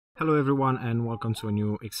Hello everyone and welcome to a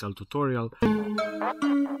new Excel tutorial.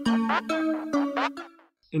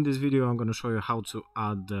 In this video I'm going to show you how to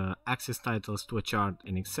add access titles to a chart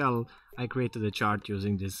in Excel. I created a chart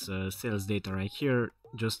using this sales data right here,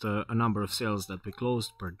 just a number of sales that we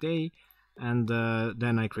closed per day, and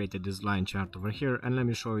then I created this line chart over here, and let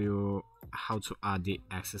me show you how to add the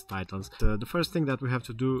access titles. The first thing that we have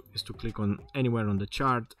to do is to click on anywhere on the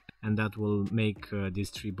chart, and that will make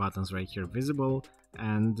these three buttons right here visible.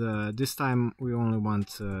 And this time we only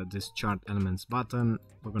want this chart elements button.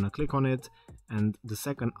 We're gonna click on it, and the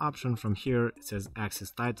second option from here, it says access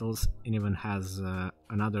titles. It even has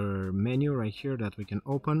another menu right here that we can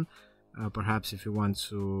open, perhaps if you want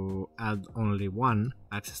to add only one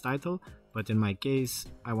access title, but in my case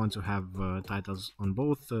I want to have titles on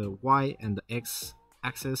both the Y and the X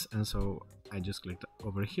axis, and so I just clicked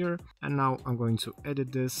over here, and now I'm going to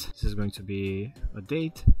edit this. This is going to be a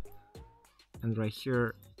date, and right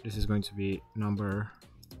here this is going to be number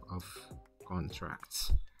of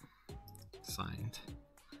contracts signed,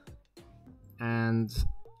 and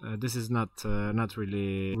this is not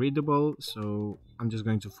really readable, so I'm just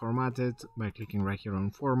going to format it by clicking right here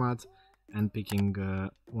on format and picking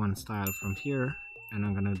one style from here, and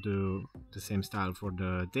I'm gonna do the same style for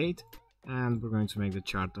the date, and we're going to make the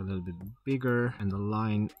chart a little bit bigger and the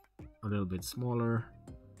line a little bit smaller,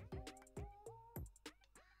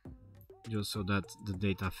 just so that the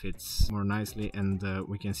data fits more nicely and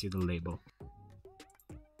we can see the label.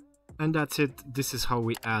 And that's it. This is how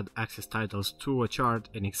we add access titles to a chart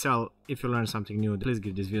in Excel. If you learned something new, please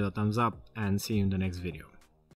give this video a thumbs up and see you in the next video.